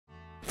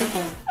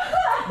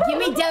Give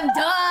me them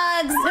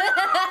dogs.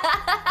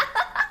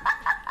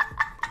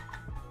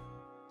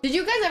 Did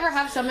you guys ever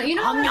have something? You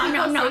know,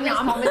 those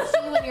comments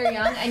to you when you're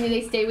young and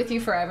they stay with you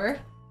forever.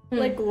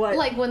 Like what?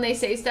 Like when they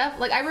say stuff.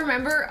 Like I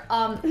remember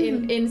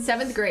in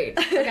 7th grade.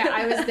 Okay,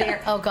 I was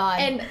there. Oh God.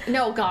 And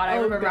no, God, I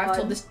remember God. I've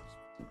told this.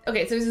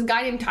 Okay, so there's this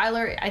guy named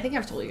Tyler. I think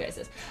I've told you guys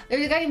this.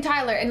 There's a guy named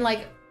Tyler, and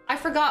like I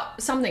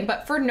forgot something,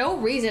 but for no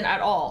reason at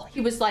all, he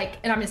was like,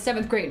 and I'm in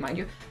 7th grade, mind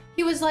you.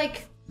 He was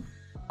like,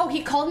 oh,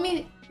 he called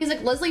me. He's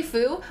like Leslie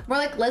Fu, more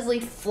like Leslie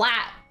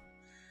Flat.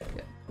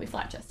 We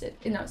flat chested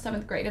in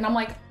 7th grade, and I'm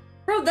like.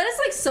 Bro, that is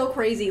like so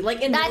crazy.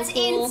 Like in That's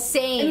middle school.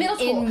 insane. In middle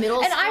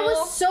school. And I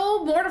was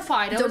so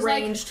mortified.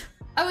 Deranged.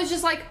 I was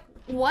just like,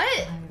 what?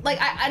 Like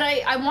I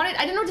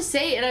didn't know what to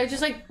say, and I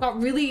just like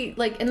got really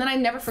like, and then I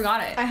never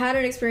forgot it. I had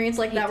an experience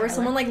like that where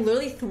someone like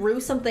literally threw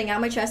something at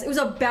my chest. It was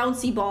a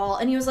bouncy ball,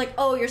 and he was like,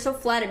 "Oh, you're so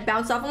flat, it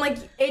bounced off." I'm like,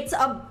 "It's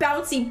a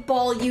bouncy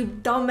ball, you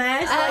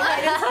dumbass!" Like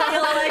I just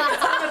feel like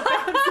it's gonna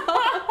bounce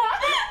off.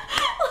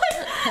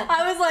 Like,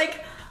 I was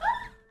like,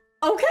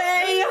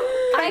 "Okay."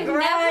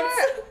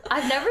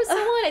 I've never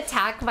someone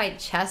attack my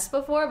chest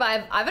before,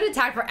 but I've been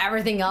attacked for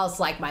everything else,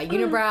 like my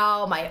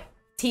unibrow, my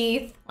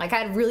teeth. Like I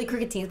had really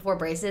crooked teeth before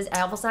braces. I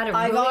also had a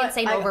really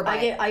insane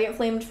overbite. I get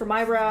flamed for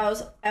my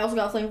brows. I also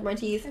got flamed for my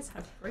teeth. You guys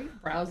have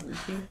great brows and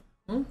teeth.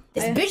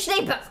 This bitch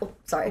named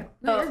sorry.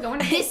 No, you're going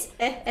to this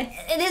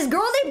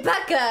girl named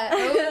Becca.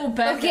 Oh,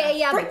 Becca. Okay,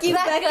 yeah, Frick you,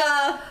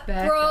 Becca.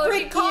 Bro,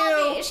 Frick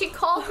she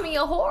called me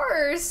a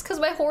horse because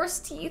my horse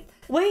teeth.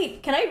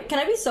 Wait, can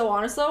I be so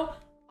honest though?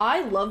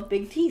 I love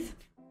big teeth.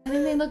 I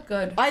think they look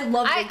good. I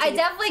love big teeth. I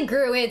definitely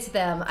grew into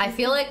them. I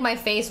feel like my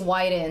face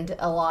widened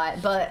a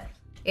lot, but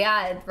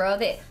yeah, bro,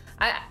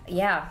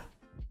 yeah.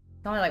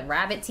 Only like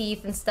rabbit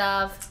teeth and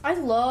stuff. I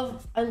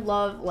love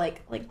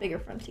like bigger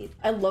front teeth.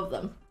 I love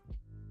them.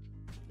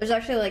 There's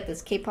actually like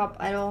this K-pop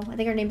idol. I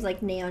think her name's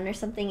like Neon or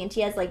something, and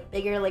she has like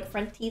bigger like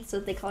front teeth, so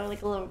they call her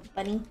like a little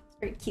bunny. It's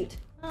very cute.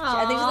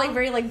 I think she's like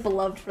very like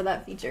beloved for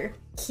that feature.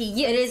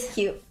 Cute. It is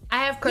cute.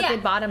 I have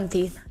crooked bottom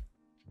teeth.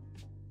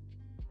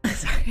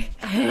 Sorry.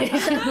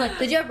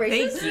 Did you have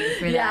braces? Thank you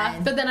for Yeah,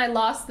 that. but then I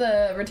lost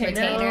the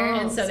retainer,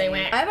 and so they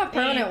went. I have a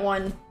permanent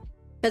one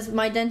because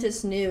my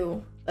dentist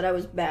knew that I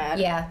was bad.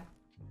 Yeah.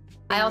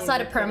 I also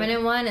had a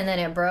permanent one, and then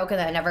it broke, and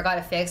then I never got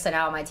it fixed, and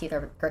now my teeth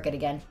are crooked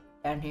again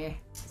down here.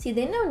 See,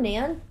 they know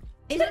Nan.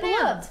 They She's know Nan.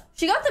 beloved.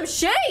 She got them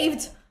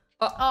shaved.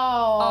 Oh.